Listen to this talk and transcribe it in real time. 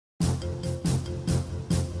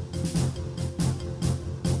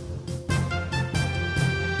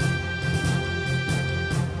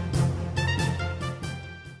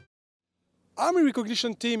Army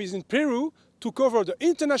Recognition team is in Peru to cover the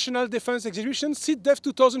International Defense Exhibition SITDEF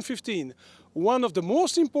 2015, one of the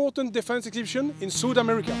most important defense exhibitions in South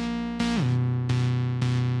America.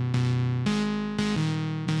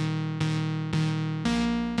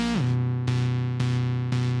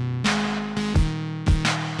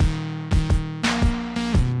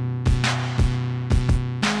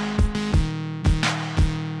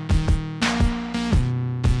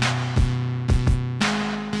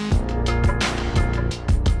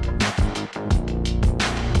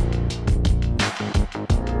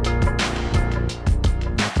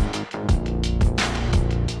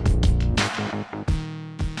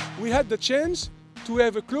 We had the chance to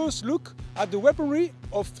have a close look at the weaponry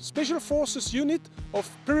of Special Forces unit of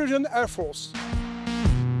Peruvian Air Force.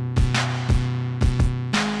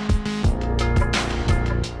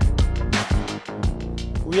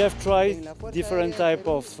 We have tried different types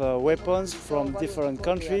of weapons from different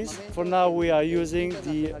countries. For now we are using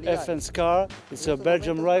the FN SCAR. It's a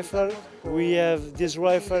Belgian rifle. We have this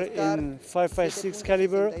rifle in 5.56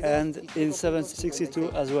 caliber and in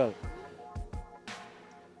 7.62 as well.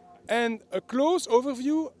 And a close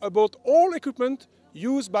overview about all equipment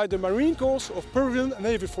used by the Marine Corps of Peruvian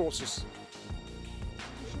Navy Forces.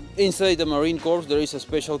 Inside the Marine Corps there is a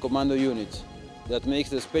special commando unit that makes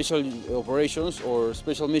the special operations or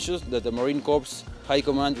special missions that the Marine Corps High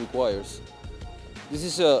Command requires. This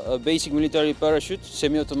is a basic military parachute,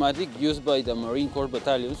 semi-automatic, used by the Marine Corps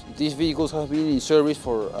battalions. These vehicles have been in service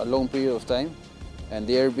for a long period of time, and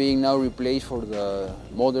they are being now replaced for the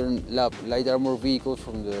modern light armor vehicles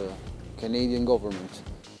from the Canadian government.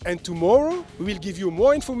 And tomorrow we will give you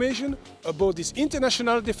more information about this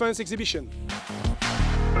international defense exhibition.